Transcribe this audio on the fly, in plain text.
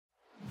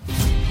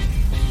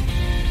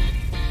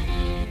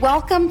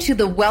Welcome to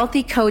the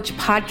Wealthy Coach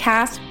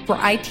podcast, where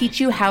I teach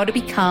you how to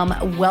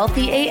become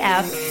wealthy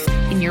AF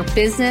in your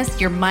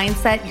business, your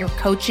mindset, your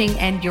coaching,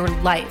 and your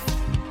life.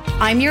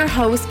 I'm your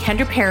host,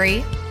 Kendra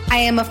Perry. I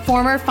am a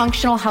former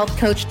functional health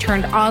coach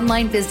turned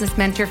online business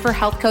mentor for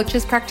health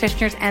coaches,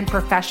 practitioners, and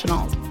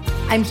professionals.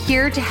 I'm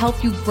here to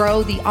help you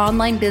grow the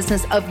online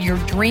business of your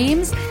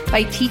dreams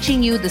by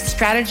teaching you the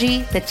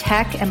strategy, the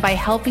tech, and by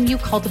helping you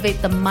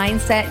cultivate the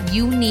mindset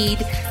you need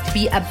to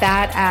be a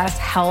badass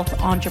health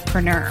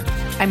entrepreneur.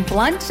 I'm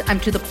blunt, I'm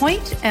to the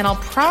point, and I'll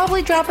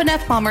probably drop an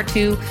F-bomb or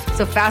two,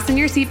 so fasten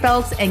your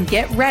seatbelts and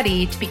get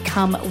ready to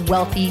become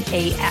wealthy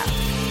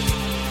AF.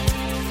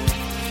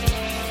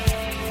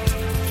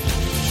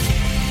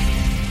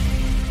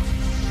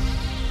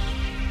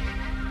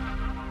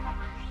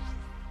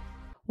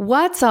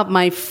 What's up,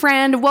 my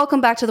friend? Welcome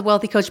back to the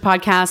Wealthy Coach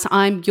podcast.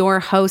 I'm your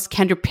host,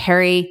 Kendra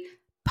Perry.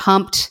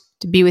 Pumped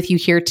to be with you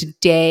here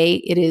today.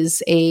 It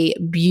is a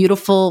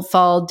beautiful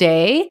fall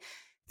day.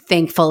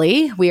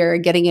 Thankfully, we are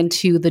getting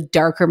into the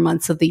darker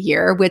months of the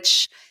year,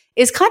 which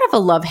is kind of a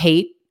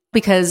love-hate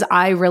because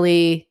I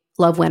really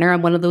love winter.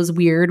 I'm one of those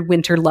weird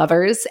winter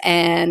lovers,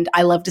 and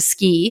I love to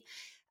ski.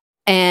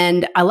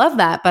 And I love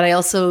that, but I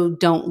also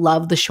don't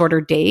love the shorter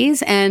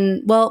days.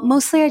 And well,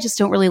 mostly I just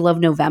don't really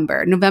love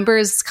November. November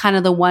is kind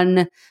of the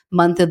one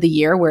month of the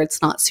year where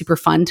it's not super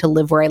fun to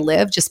live where I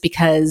live, just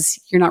because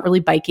you're not really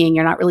biking,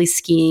 you're not really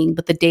skiing,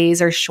 but the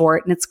days are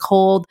short and it's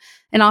cold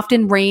and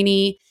often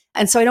rainy.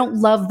 And so I don't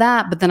love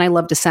that, but then I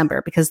love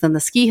December because then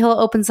the ski hill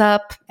opens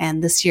up,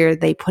 and this year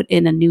they put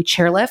in a new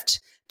chairlift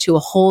to a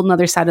whole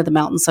nother side of the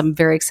mountain. So I'm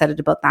very excited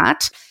about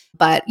that.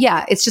 But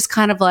yeah, it's just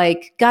kind of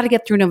like, got to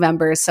get through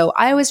November. So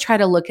I always try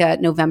to look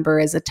at November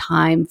as a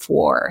time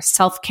for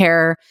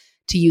self-care,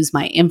 to use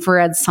my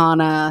infrared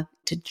sauna,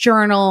 to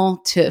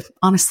journal, to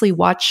honestly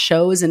watch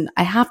shows. And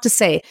I have to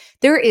say,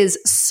 there is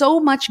so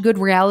much good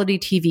reality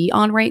TV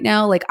on right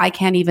now. Like, I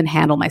can't even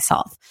handle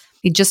myself.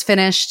 We just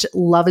finished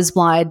Love is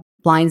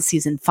Blind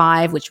season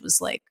 5, which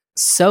was like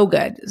so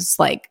good. It's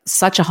like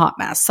such a hot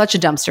mess, such a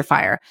dumpster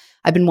fire.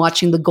 I've been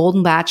watching The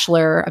Golden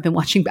Bachelor. I've been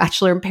watching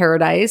Bachelor in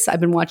Paradise.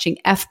 I've been watching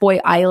F-Boy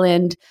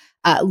Island,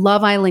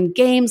 Love Island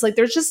Games. Like,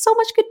 there's just so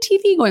much good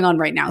TV going on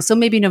right now. So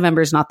maybe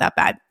November is not that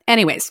bad.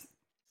 Anyways,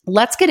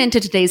 let's get into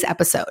today's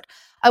episode.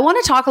 I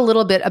want to talk a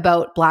little bit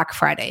about Black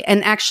Friday.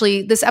 And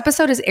actually, this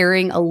episode is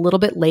airing a little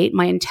bit late.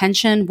 My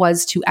intention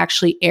was to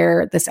actually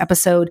air this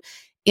episode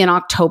in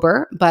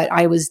October, but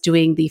I was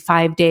doing the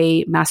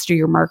 5-day Master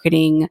Your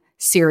Marketing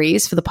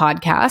series for the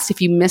podcast. If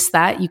you missed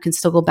that, you can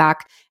still go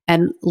back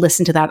and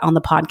listen to that on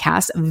the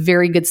podcast. A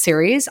very good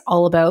series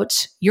all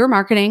about your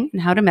marketing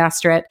and how to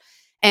master it.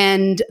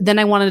 And then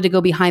I wanted to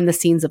go behind the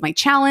scenes of my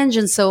challenge.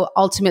 And so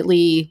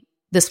ultimately,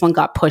 this one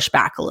got pushed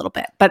back a little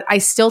bit. But I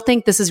still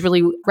think this is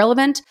really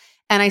relevant.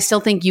 And I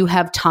still think you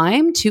have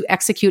time to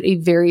execute a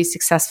very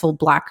successful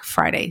Black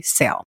Friday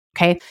sale.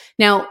 Okay.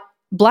 Now,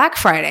 Black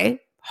Friday,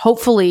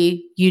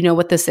 hopefully you know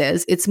what this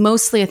is. It's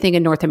mostly a thing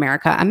in North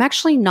America. I'm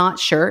actually not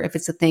sure if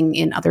it's a thing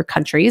in other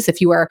countries.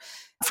 If you are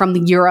from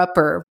Europe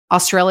or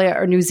Australia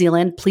or New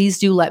Zealand, please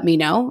do let me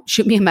know.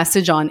 Shoot me a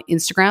message on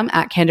Instagram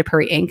at Kendra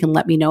Perry Inc. and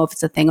let me know if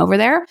it's a thing over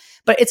there.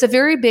 But it's a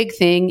very big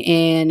thing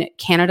in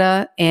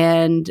Canada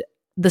and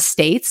the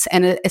States,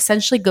 and it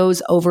essentially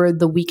goes over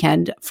the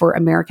weekend for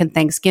American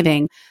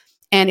Thanksgiving.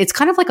 And it's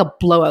kind of like a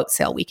blowout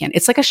sale weekend.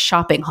 It's like a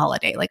shopping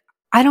holiday. Like,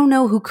 I don't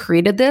know who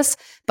created this,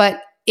 but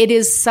it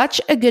is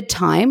such a good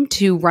time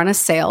to run a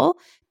sale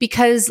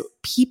because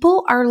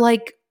people are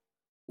like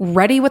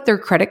ready with their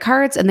credit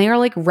cards and they are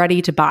like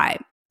ready to buy.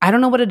 I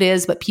don't know what it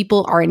is, but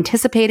people are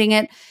anticipating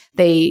it.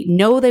 They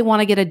know they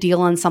want to get a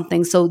deal on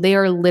something. So they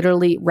are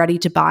literally ready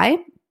to buy,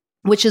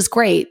 which is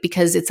great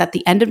because it's at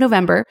the end of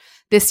November.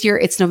 This year,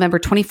 it's November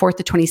 24th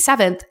to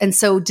 27th. And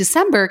so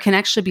December can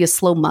actually be a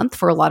slow month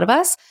for a lot of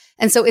us.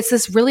 And so it's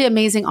this really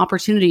amazing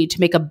opportunity to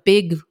make a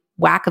big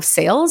whack of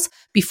sales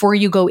before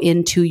you go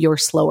into your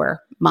slower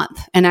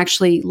month. And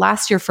actually,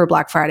 last year for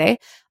Black Friday,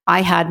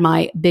 I had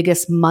my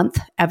biggest month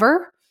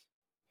ever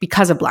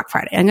because of Black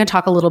Friday. I'm going to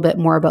talk a little bit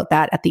more about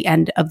that at the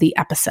end of the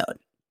episode.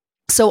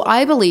 So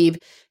I believe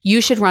you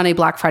should run a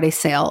Black Friday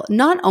sale,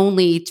 not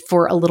only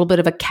for a little bit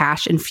of a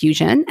cash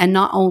infusion and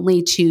not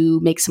only to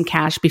make some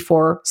cash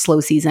before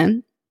slow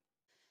season,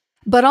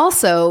 but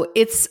also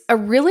it's a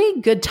really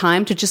good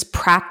time to just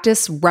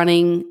practice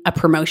running a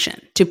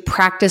promotion, to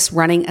practice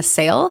running a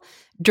sale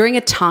during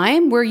a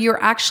time where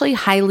you're actually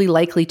highly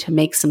likely to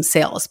make some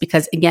sales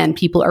because, again,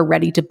 people are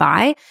ready to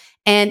buy.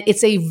 And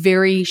it's a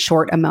very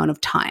short amount of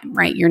time,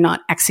 right? You're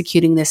not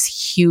executing this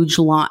huge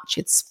launch.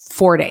 It's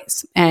 4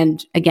 days.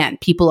 And again,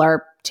 people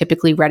are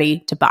typically ready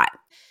to buy.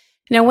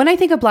 Now, when I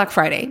think of Black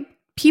Friday,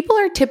 people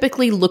are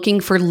typically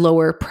looking for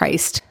lower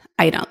priced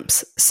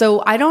items.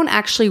 So I don't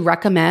actually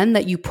recommend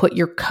that you put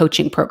your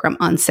coaching program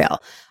on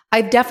sale.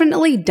 I've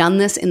definitely done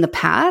this in the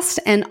past.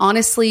 And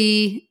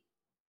honestly,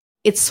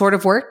 it's sort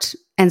of worked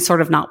and sort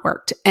of not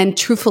worked. And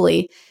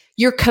truthfully,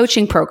 your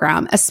coaching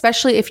program,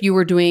 especially if you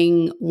were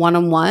doing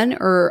one-on-one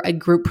or a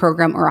group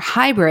program or a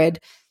hybrid,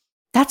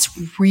 that's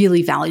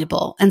really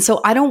valuable. And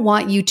so I don't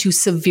want you to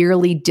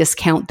severely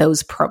discount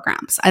those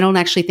programs. I don't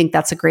actually think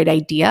that's a great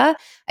idea.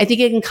 I think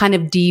it can kind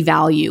of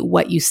devalue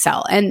what you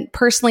sell. And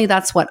personally,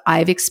 that's what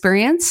I've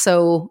experienced.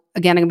 So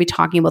again, I'm going to be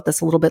talking about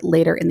this a little bit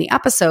later in the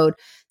episode.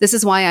 This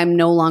is why I'm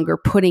no longer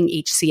putting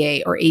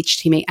HCA or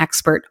HTMA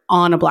Expert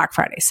on a Black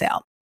Friday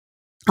sale.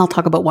 I'll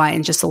talk about why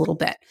in just a little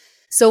bit.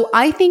 So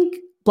I think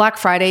Black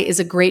Friday is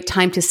a great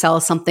time to sell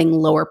something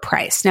lower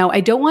priced. Now, I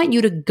don't want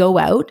you to go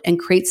out and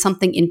create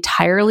something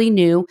entirely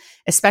new,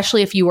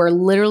 especially if you are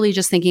literally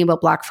just thinking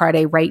about Black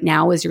Friday right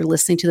now as you're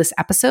listening to this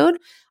episode.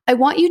 I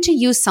want you to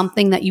use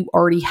something that you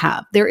already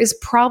have. There is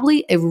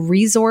probably a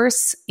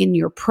resource in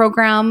your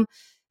program,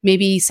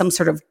 maybe some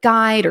sort of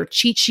guide or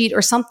cheat sheet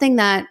or something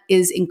that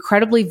is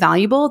incredibly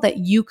valuable that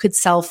you could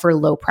sell for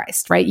low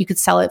priced, right? You could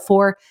sell it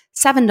for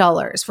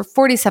 $7,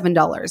 for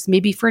 $47,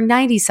 maybe for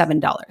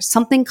 $97,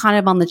 something kind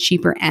of on the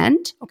cheaper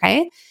end,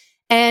 okay?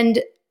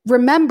 And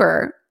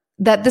remember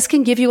that this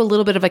can give you a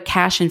little bit of a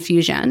cash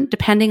infusion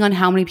depending on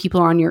how many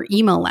people are on your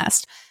email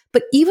list.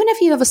 But even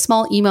if you have a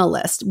small email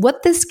list,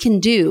 what this can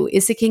do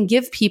is it can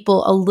give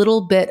people a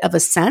little bit of a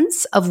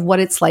sense of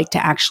what it's like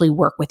to actually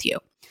work with you.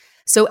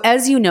 So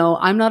as you know,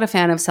 I'm not a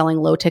fan of selling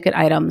low ticket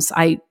items.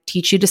 I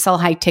teach you to sell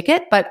high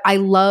ticket, but I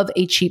love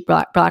a cheap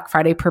Black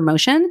Friday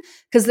promotion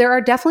because there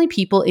are definitely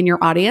people in your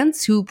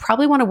audience who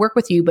probably want to work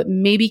with you, but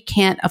maybe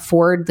can't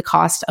afford the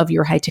cost of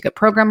your high ticket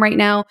program right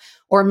now,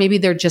 or maybe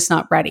they're just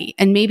not ready.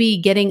 And maybe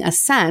getting a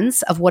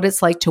sense of what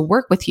it's like to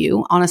work with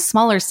you on a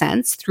smaller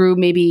sense through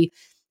maybe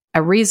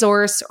a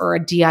resource or a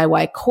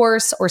DIY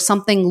course or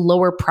something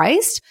lower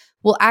priced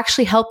will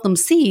actually help them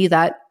see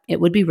that it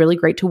would be really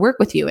great to work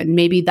with you. And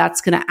maybe that's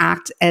going to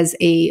act as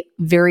a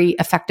very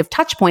effective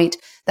touch point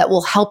that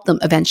will help them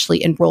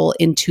eventually enroll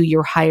into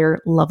your higher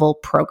level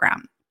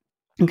program.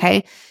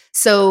 Okay.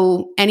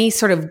 So any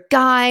sort of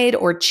guide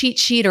or cheat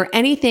sheet or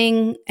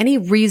anything, any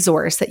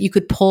resource that you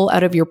could pull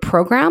out of your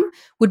program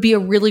would be a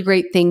really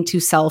great thing to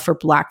sell for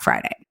Black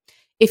Friday.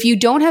 If you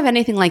don't have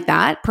anything like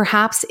that,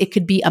 perhaps it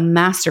could be a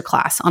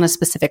masterclass on a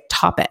specific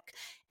topic.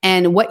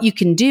 And what you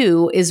can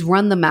do is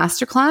run the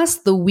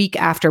masterclass the week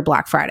after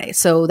Black Friday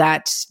so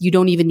that you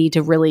don't even need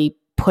to really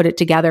put it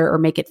together or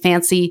make it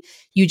fancy.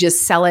 You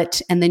just sell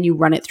it and then you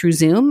run it through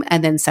Zoom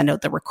and then send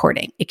out the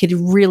recording. It could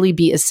really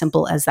be as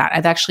simple as that.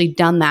 I've actually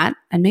done that.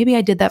 And maybe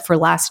I did that for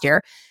last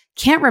year.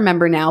 Can't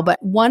remember now,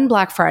 but one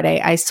Black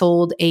Friday, I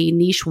sold a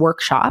niche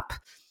workshop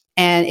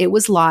and it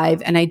was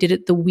live and I did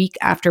it the week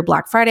after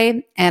Black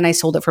Friday and I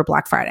sold it for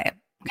Black Friday.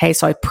 Okay.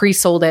 So I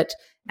pre-sold it.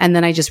 And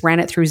then I just ran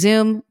it through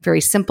Zoom, very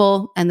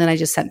simple. And then I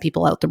just sent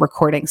people out the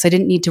recording. So I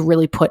didn't need to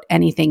really put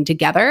anything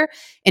together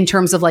in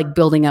terms of like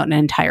building out an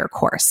entire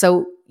course.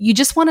 So you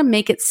just want to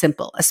make it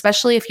simple,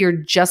 especially if you're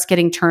just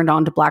getting turned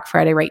on to Black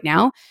Friday right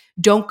now.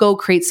 Don't go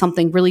create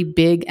something really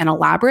big and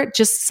elaborate,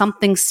 just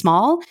something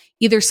small,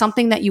 either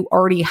something that you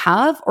already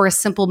have or a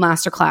simple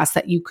masterclass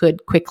that you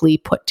could quickly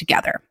put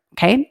together.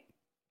 Okay.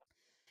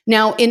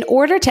 Now, in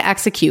order to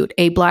execute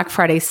a Black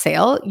Friday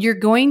sale, you're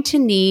going to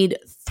need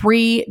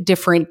 3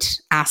 different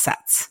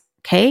assets,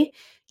 okay?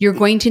 You're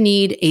going to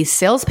need a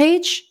sales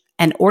page,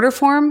 an order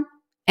form,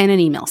 and an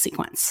email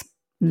sequence.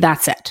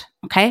 That's it,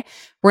 okay?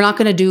 We're not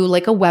going to do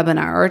like a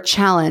webinar or a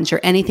challenge or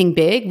anything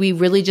big. We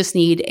really just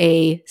need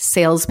a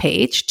sales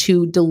page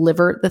to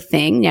deliver the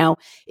thing. Now,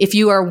 if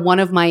you are one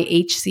of my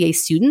HCA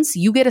students,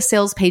 you get a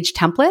sales page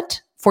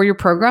template for your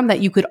program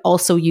that you could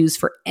also use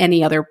for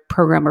any other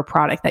program or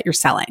product that you're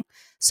selling.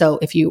 So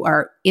if you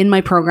are in my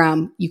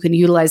program, you can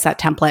utilize that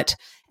template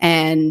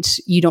and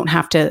you don't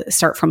have to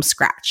start from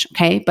scratch.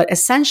 Okay. But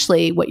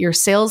essentially what your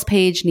sales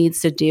page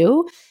needs to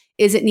do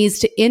is it needs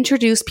to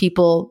introduce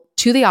people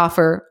to the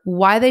offer,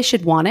 why they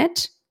should want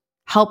it,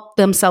 help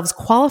themselves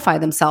qualify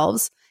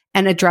themselves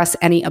and address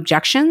any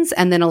objections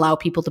and then allow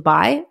people to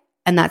buy.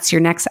 And that's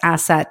your next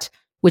asset,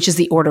 which is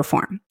the order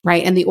form,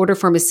 right? And the order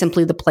form is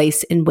simply the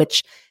place in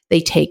which they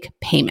take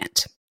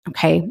payment.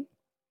 Okay.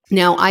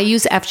 Now I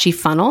use FG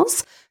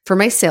Funnels for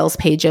my sales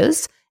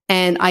pages,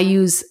 and I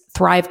use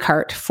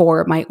Thrivecart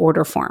for my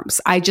order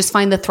forms. I just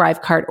find the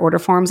Thrivecart order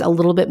forms a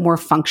little bit more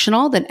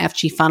functional than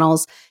FG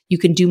Funnels. You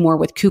can do more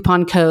with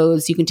coupon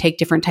codes. You can take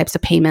different types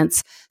of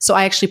payments. So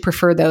I actually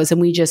prefer those, and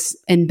we just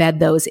embed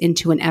those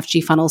into an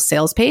FG Funnels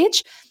sales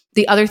page.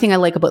 The other thing I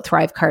like about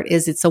Thrivecart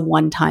is it's a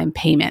one-time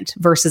payment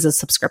versus a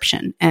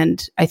subscription.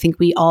 And I think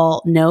we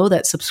all know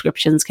that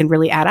subscriptions can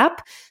really add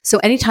up. So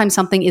anytime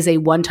something is a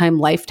one-time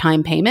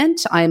lifetime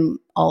payment, I'm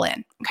all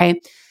in.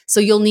 Okay. So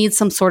you'll need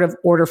some sort of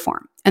order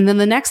form. And then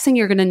the next thing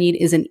you're going to need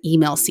is an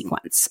email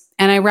sequence.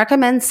 And I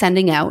recommend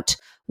sending out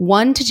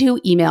 1 to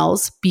 2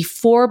 emails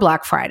before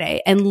Black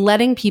Friday and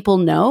letting people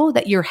know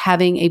that you're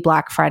having a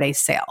Black Friday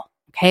sale.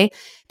 Okay.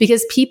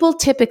 Because people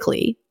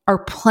typically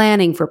are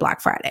planning for Black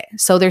Friday.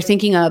 So they're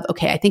thinking of,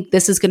 okay, I think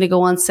this is going to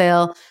go on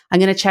sale. I'm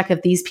going to check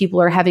if these people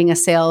are having a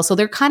sale. So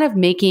they're kind of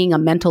making a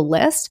mental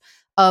list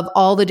of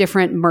all the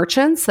different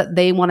merchants that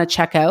they want to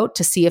check out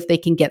to see if they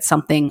can get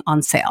something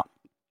on sale.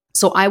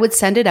 So I would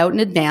send it out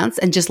in advance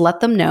and just let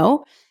them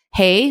know,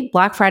 hey,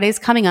 Black Friday is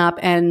coming up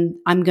and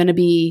I'm going to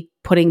be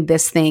putting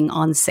this thing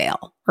on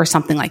sale or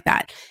something like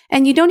that.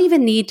 And you don't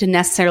even need to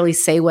necessarily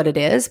say what it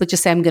is, but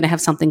just say, I'm going to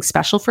have something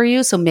special for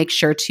you. So make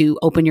sure to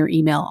open your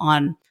email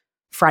on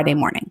Friday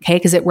morning, okay?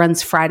 Because it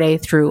runs Friday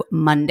through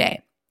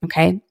Monday,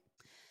 okay?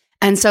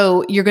 And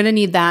so you're going to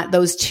need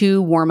those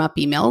 2 warm-up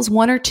emails,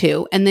 1 or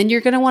 2, and then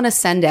you're going to want to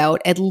send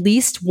out at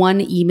least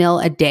 1 email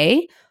a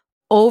day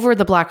over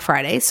the Black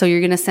Friday. So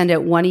you're going to send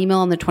out 1 email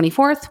on the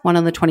 24th, 1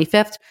 on the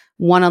 25th,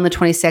 1 on the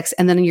 26th,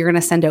 and then you're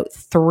going to send out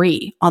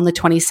 3 on the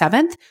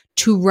 27th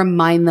to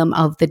remind them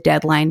of the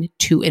deadline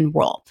to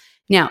enroll.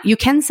 Now, you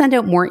can send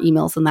out more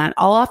emails than that.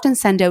 I'll often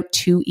send out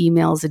 2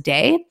 emails a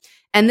day.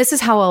 And this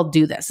is how I'll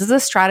do this. This is a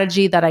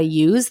strategy that I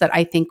use that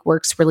I think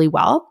works really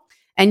well.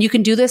 And you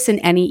can do this in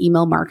any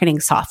email marketing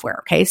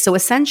software. Okay. So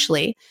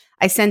essentially,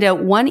 I send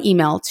out 1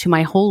 email to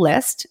my whole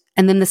list.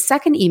 And then the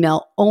second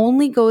email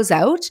only goes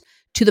out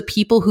to the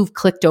people who've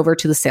clicked over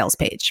to the sales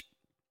page.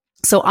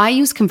 So I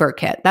use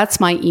ConvertKit. That's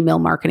my email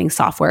marketing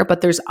software,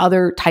 but there's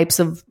other types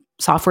of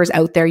softwares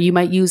out there. You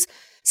might use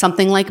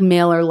something like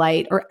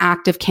MailerLite or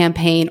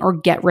ActiveCampaign or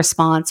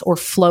GetResponse or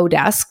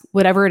Flowdesk,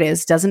 whatever it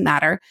is, doesn't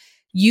matter.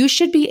 You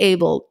should be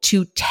able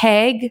to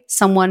tag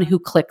someone who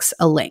clicks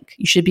a link.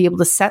 You should be able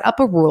to set up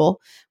a rule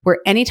where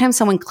anytime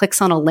someone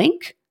clicks on a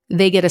link,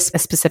 they get a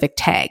specific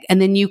tag.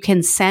 And then you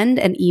can send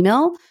an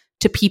email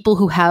to people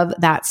who have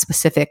that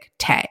specific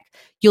tag.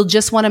 You'll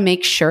just want to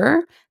make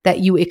sure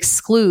that you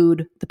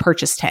exclude the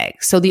purchase tag.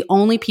 So the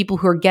only people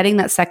who are getting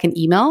that second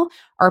email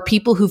are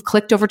people who've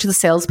clicked over to the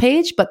sales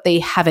page, but they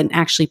haven't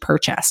actually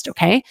purchased,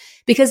 okay?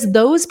 Because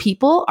those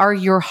people are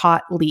your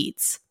hot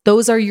leads.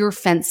 Those are your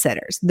fence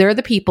sitters. They're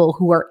the people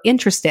who are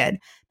interested,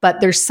 but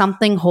there's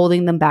something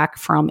holding them back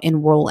from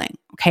enrolling,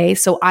 okay?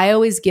 So I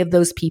always give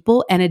those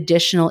people an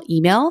additional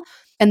email,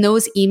 and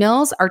those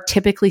emails are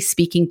typically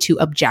speaking to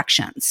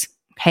objections,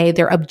 okay?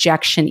 They're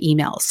objection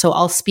emails. So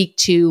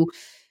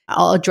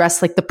I'll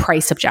address like the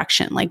price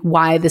objection, like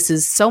why this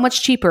is so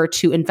much cheaper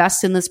to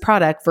invest in this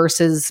product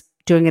versus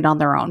doing it on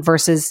their own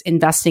versus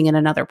investing in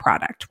another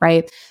product,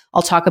 right?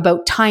 I'll talk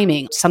about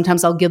timing.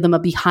 Sometimes I'll give them a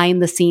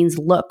behind the scenes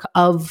look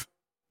of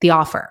the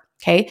offer.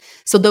 Okay.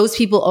 So those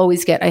people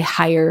always get a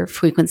higher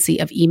frequency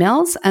of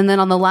emails. And then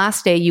on the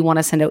last day, you want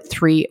to send out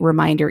 3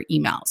 reminder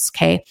emails.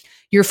 Okay.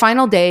 Your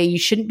final day, you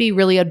shouldn't be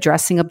really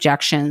addressing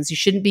objections. You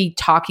shouldn't be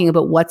talking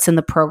about what's in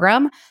the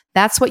program.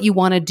 That's what you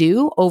want to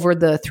do over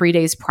the 3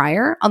 days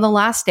prior. On the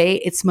last day,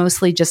 it's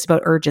mostly just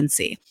about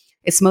urgency.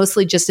 It's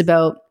mostly just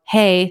about,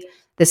 hey,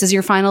 this is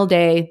your final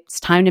day. It's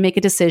time to make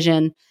a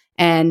decision.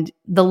 And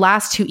the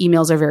last 2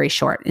 emails are very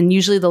short. And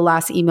usually the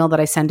last email that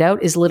I send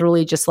out is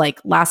literally just like,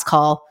 last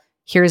call,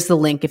 here's the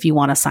link if you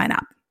want to sign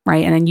up,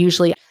 right? And then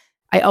usually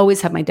I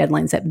always have my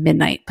deadlines at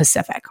midnight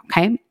Pacific,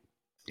 okay?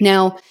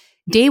 Now,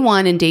 day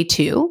 1 and day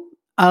 2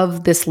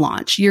 of this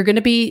launch, you're going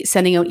to be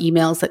sending out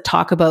emails that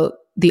talk about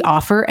the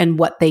offer and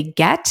what they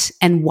get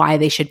and why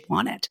they should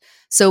want it.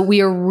 So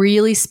we are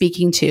really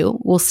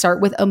we'll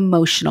start with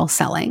emotional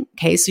selling.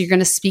 Okay. So you're going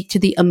to speak to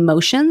the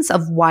emotions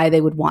of why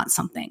they would want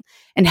something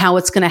and how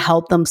it's going to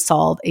help them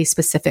solve a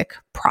specific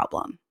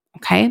problem.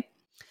 Okay.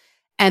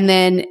 And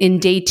then in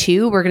day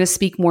 2, we're going to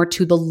speak more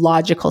to the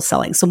logical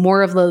selling. So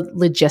more of the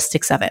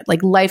logistics of it,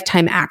 like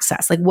lifetime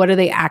access, like what are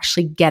they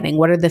actually getting?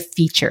 What are the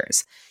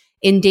features?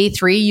 In day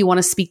 3, you want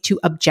to speak to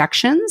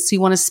objections. You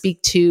want to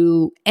speak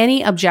to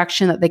any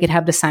objection that they could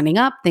have to signing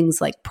up,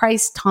 things like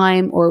price,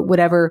 time, or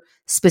whatever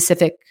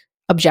specific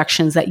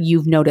objections that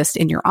you've noticed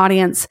in your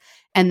audience.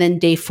 And then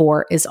day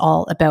 4 is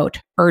all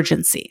about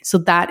urgency. So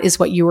that is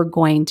what you are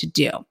going to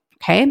do.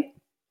 Okay.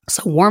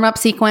 So warm up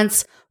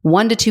sequence,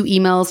 1 to 2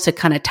 emails to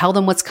kind of tell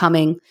them what's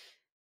coming.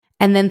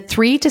 And then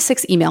 3 to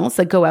 6 emails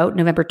that go out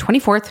November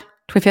 24th,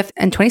 25th,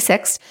 and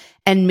 26th.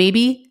 And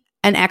maybe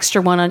an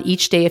extra one on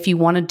each day if you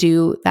want to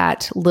do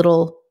that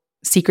little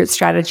secret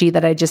strategy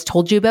that I just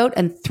told you about,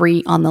 and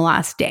 3 on the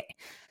last day.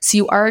 So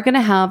you are going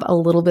to have a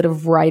little bit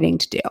of writing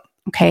to do.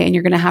 Okay. And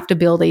you're going to have to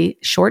build a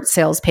short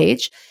sales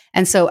page.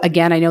 And so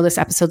again, I know this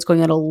episode's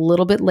going out a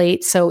little bit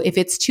late. So if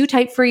it's too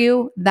tight for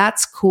you,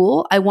 that's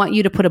cool. I want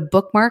you to put a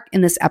bookmark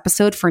in this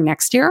episode for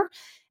next year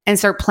and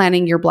start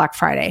planning your Black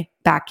Friday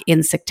back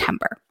in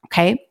September.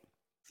 Okay.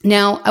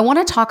 Now I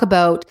want to talk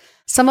about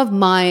some of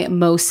my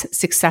most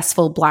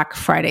successful Black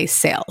Friday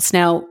sales.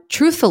 Now,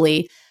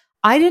 truthfully,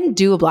 I didn't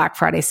do a Black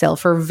Friday sale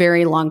for a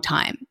very long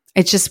time.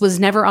 It just was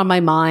never on my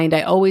mind.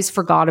 I always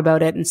forgot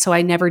about it. And so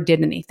I never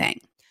did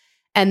anything.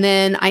 And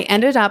then I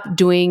ended up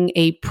doing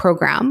a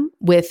program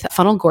with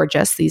Funnel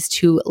Gorgeous, these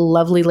 2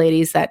 lovely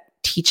ladies that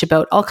teach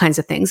about all kinds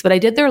of things. But I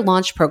did their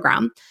launch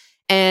program.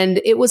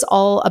 And it was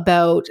all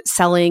about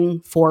selling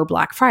for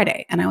Black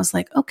Friday. And I was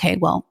like, okay,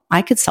 well,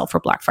 I could sell for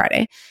Black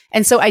Friday.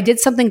 And so I did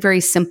something very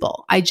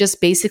simple. I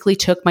just basically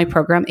took my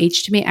program,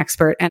 H2Me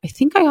Expert, and I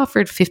think I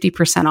offered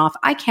 50% off.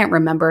 I can't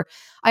remember.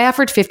 I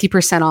offered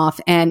 50% off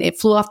and it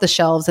flew off the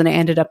shelves and I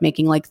ended up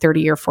making like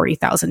 $30,000 or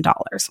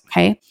 $40,000.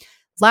 Okay.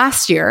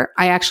 Last year,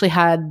 I actually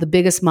had the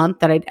biggest month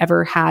that I'd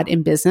ever had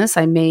in business.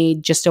 I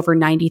made just over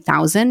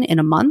 90,000 in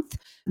a month,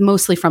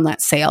 mostly from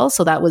that sale.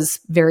 So that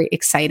was very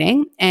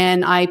exciting.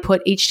 And I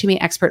put HTMA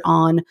Expert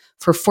on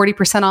for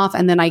 40% off.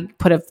 And then I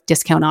put a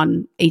discount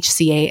on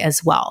HCA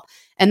as well.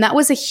 And that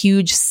was a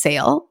huge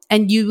sale.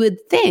 And you would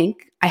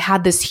think I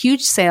had this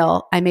huge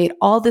sale. I made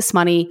all this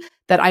money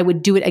that I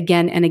would do it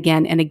again and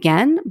again and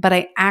again. But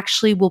I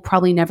actually will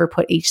probably never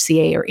put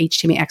HCA or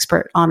HTMA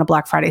Expert on a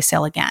Black Friday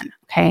sale again.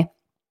 Okay.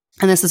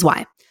 And this is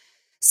why.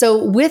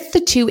 So with the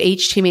 2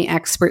 HTMA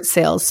Expert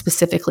sales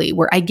specifically,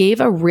 where I gave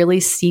a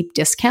really steep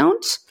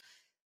discount,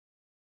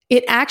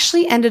 it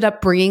actually ended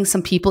up bringing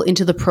some people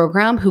into the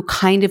program who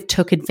kind of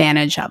took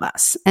advantage of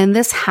us. And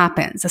this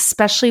happens,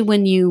 especially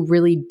when you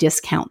really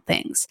discount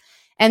things.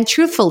 And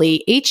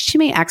truthfully,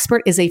 HTMA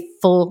Expert is a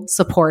full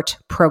support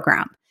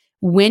program.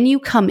 When you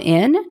come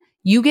in,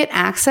 you get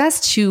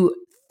access to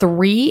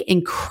 3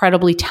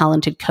 incredibly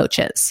talented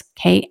coaches,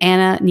 okay?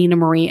 Anna, Nina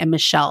Marie, and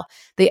Michelle.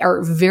 They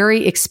are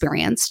very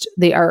experienced.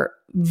 They are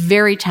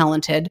very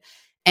talented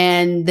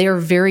and they're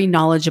very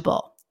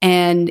knowledgeable.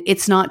 And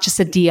it's not just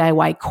a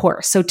DIY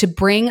course. So to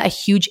bring a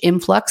huge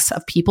influx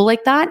of people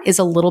like that is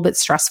a little bit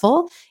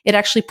stressful. It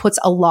actually puts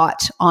a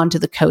lot onto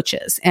the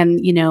coaches. And,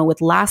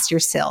 with last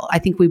year's sale, I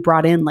think we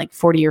brought in like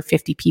 40 or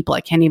 50 people.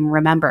 I can't even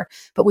remember,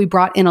 but we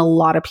brought in a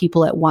lot of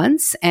people at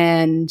once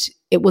and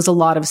it was a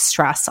lot of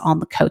stress on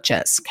the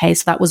coaches. Okay.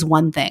 So that was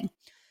one thing.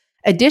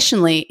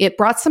 Additionally, it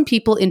brought some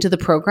people into the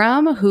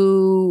program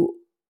who,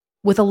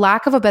 with a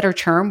lack of a better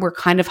term, were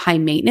kind of high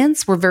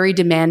maintenance, were very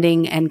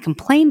demanding and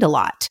complained a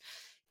lot,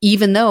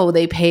 even though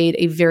they paid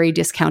a very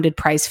discounted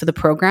price for the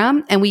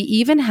program. And we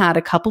even had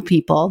a couple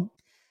people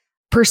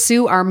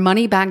pursue our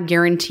money back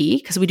guarantee,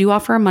 because we do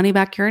offer a money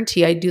back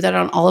guarantee. I do that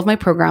on all of my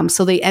programs.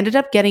 So they ended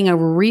up getting a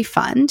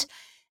refund.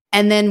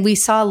 And then we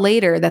saw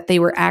later that they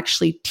were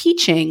actually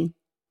teaching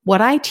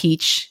what I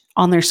teach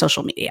on their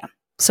social media.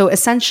 So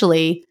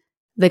essentially,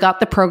 they got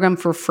the program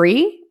for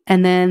free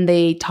and then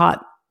they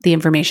taught the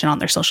information on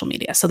their social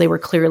media. So they were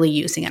clearly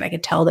using it. I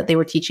could tell that they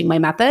were teaching my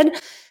method.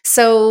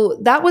 So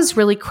that was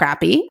really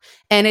crappy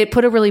and it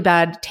put a really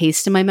bad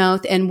taste in my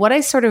mouth. And what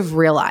I sort of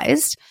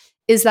realized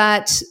is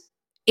that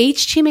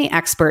HTMA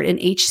Expert and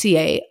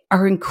HCA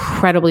are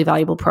incredibly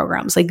valuable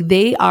programs. Like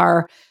they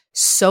are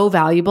so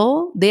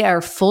valuable. They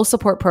are full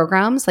support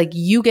programs. Like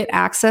you get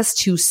access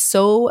to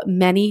so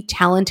many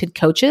talented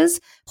coaches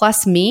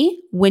plus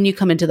me when you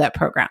come into that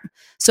program.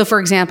 So for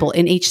example,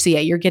 in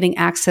HCA, you're getting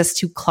access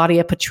to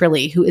Claudia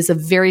Petrilli, who is a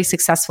very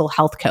successful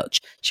health coach.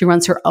 She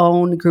runs her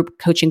own group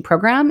coaching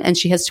program and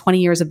she has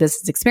 20 years of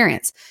business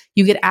experience.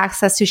 You get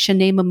access to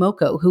Shanae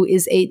Momoko, who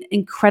is an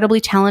incredibly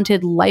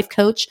talented life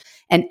coach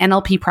and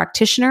NLP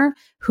practitioner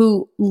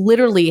who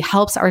literally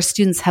helps our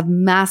students have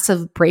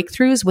massive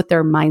breakthroughs with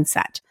their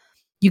mindset.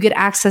 You get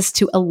access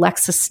to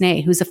Alexa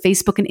Snay, who's a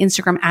Facebook and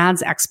Instagram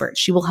ads expert.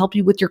 She will help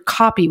you with your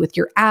copy, with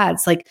your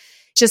ads. Like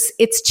just,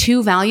 it's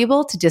too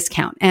valuable to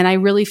discount. And I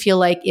really feel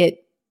like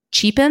it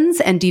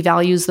cheapens and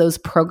devalues those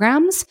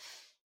programs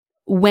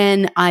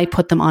when I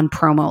put them on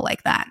promo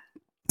like that.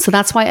 So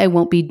that's why I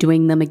won't be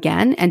doing them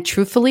again. And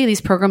truthfully,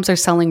 these programs are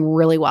selling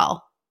really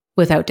well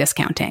without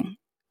discounting.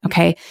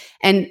 Okay.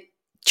 And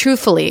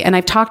truthfully, and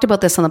I've talked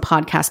about this on the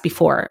podcast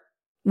before,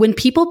 when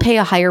people pay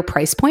a higher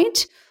price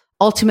point,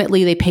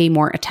 ultimately they pay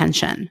more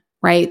attention,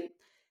 right?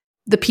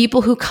 The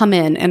people who come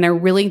in and are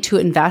willing to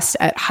invest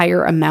at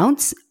higher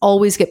amounts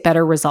always get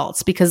better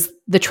results because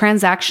the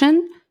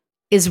transaction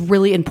is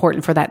really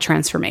important for that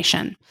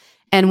transformation.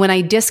 And when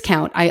I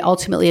discount, I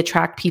ultimately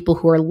attract people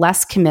who are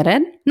less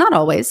committed. Not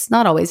always.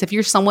 If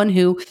you're someone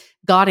who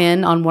got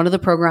in on one of the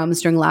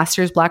programs during last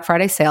year's Black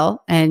Friday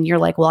sale and you're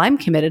like, well, I'm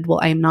committed. Well,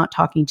 I am not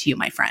talking to you,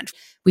 my friend.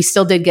 We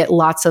still did get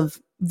lots of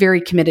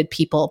very committed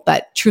people.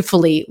 But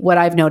truthfully, what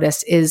I've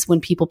noticed is when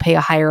people pay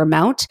a higher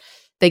amount,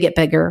 they get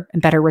bigger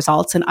and better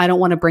results. And I don't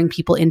want to bring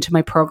people into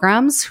my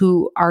programs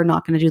who are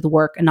not going to do the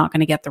work and not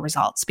going to get the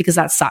results because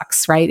that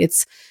sucks, right?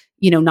 It's,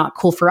 not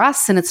cool for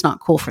us and it's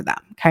not cool for them.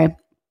 Okay.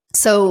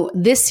 So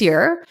this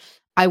year,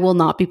 I will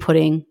not be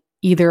putting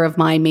either of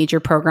my major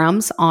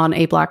programs on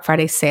a Black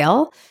Friday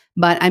sale,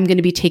 but I'm going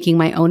to be taking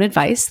my own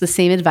advice, the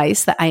same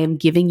advice that I am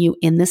giving you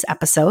in this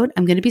episode.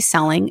 I'm going to be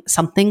selling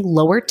something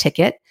lower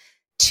ticket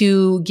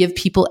to give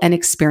people an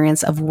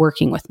experience of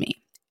working with me.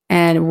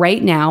 And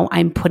right now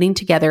I'm putting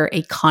together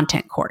a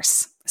content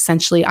course.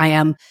 Essentially, I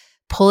am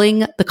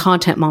pulling the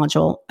content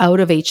module out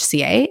of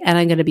HCA and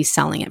I'm going to be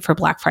selling it for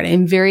Black Friday.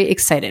 I'm very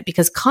excited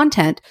because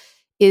content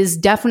is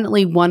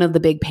definitely one of the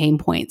big pain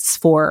points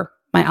for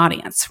my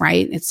audience,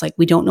 right? It's like,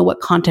 we don't know what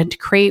content to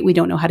create. We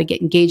don't know how to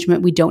get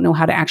engagement. We don't know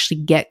how to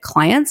actually get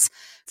clients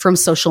from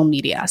social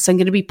media. So I'm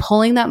going to be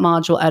pulling that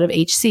module out of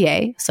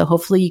HCA. So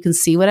hopefully you can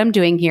see what I'm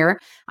doing here.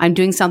 I'm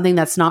doing something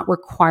that's not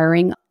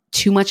requiring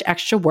too much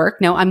extra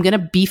work. Now I'm going to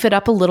beef it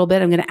up a little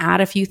bit. I'm going to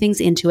add a few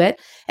things into it.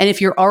 And if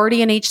you're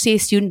already an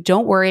HCA student,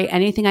 don't worry.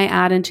 Anything I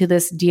add into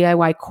this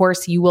DIY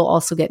course, you will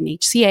also get an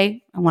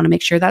HCA. I want to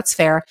make sure that's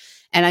fair.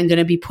 And I'm going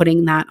to be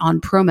putting that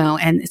on promo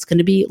and it's going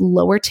to be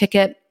lower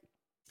ticket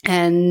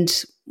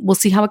and we'll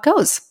see how it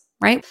goes.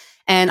 right?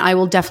 And I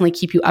will definitely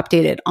keep you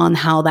updated on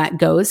how that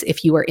goes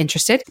if you are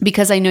interested,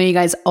 because I know you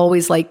guys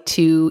always like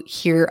to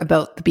hear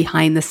about the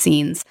behind the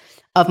scenes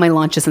of my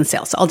launches and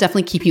sales. So I'll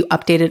definitely keep you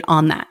updated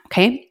on that.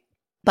 Okay.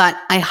 But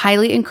I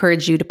highly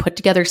encourage you to put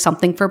together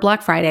something for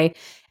Black Friday.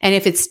 And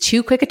if it's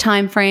too quick a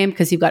time frame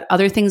because you've got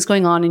other things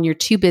going on and you're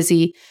too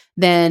busy,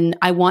 then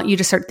I want you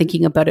to start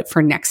thinking about it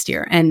for next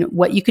year. And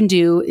what you can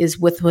do is,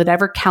 with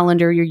whatever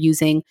calendar you're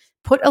using,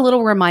 put a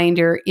little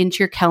reminder into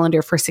your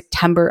calendar for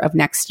September of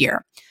next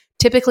year.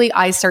 Typically,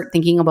 I start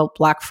thinking about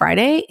Black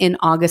Friday in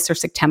August or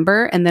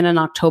September. And then in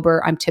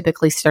October, I'm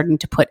typically starting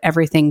to put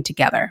everything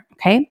together.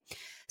 Okay.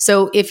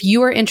 So if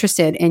you are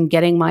interested in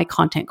getting my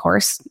content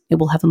course, it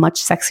will have a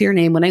much sexier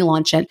name when I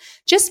launch it.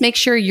 Just make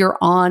sure you're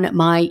on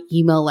my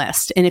email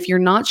list. And if you're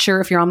not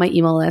sure if you're on my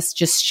email list,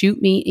 just shoot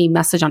me a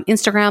message on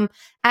Instagram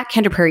at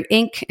Kendra Perry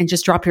Inc. and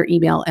just drop your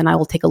email and I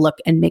will take a look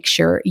and make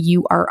sure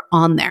you are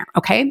on there.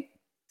 Okay.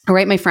 All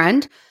right, my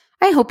friend.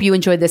 I hope you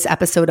enjoyed this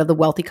episode of the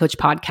Wealthy Coach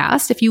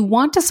podcast. If you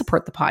want to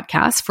support the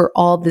podcast for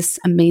all this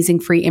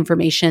amazing free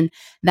information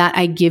that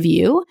I give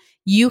you,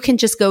 you can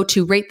just go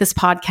to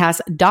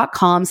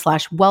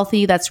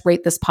ratethispodcast.com/wealthy. That's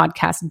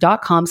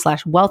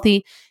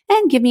ratethispodcast.com/wealthy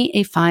and give me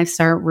a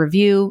 5-star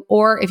review.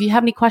 Or if you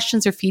have any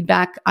questions or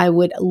feedback, I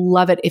would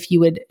love it if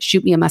you would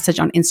shoot me a message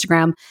on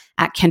Instagram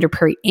at Kendra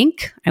Perry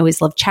Inc. I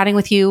always love chatting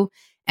with you.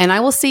 And I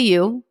will see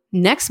you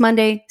next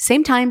Monday,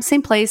 same time,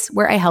 same place,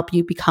 where I help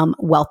you become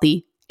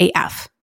wealthy AF.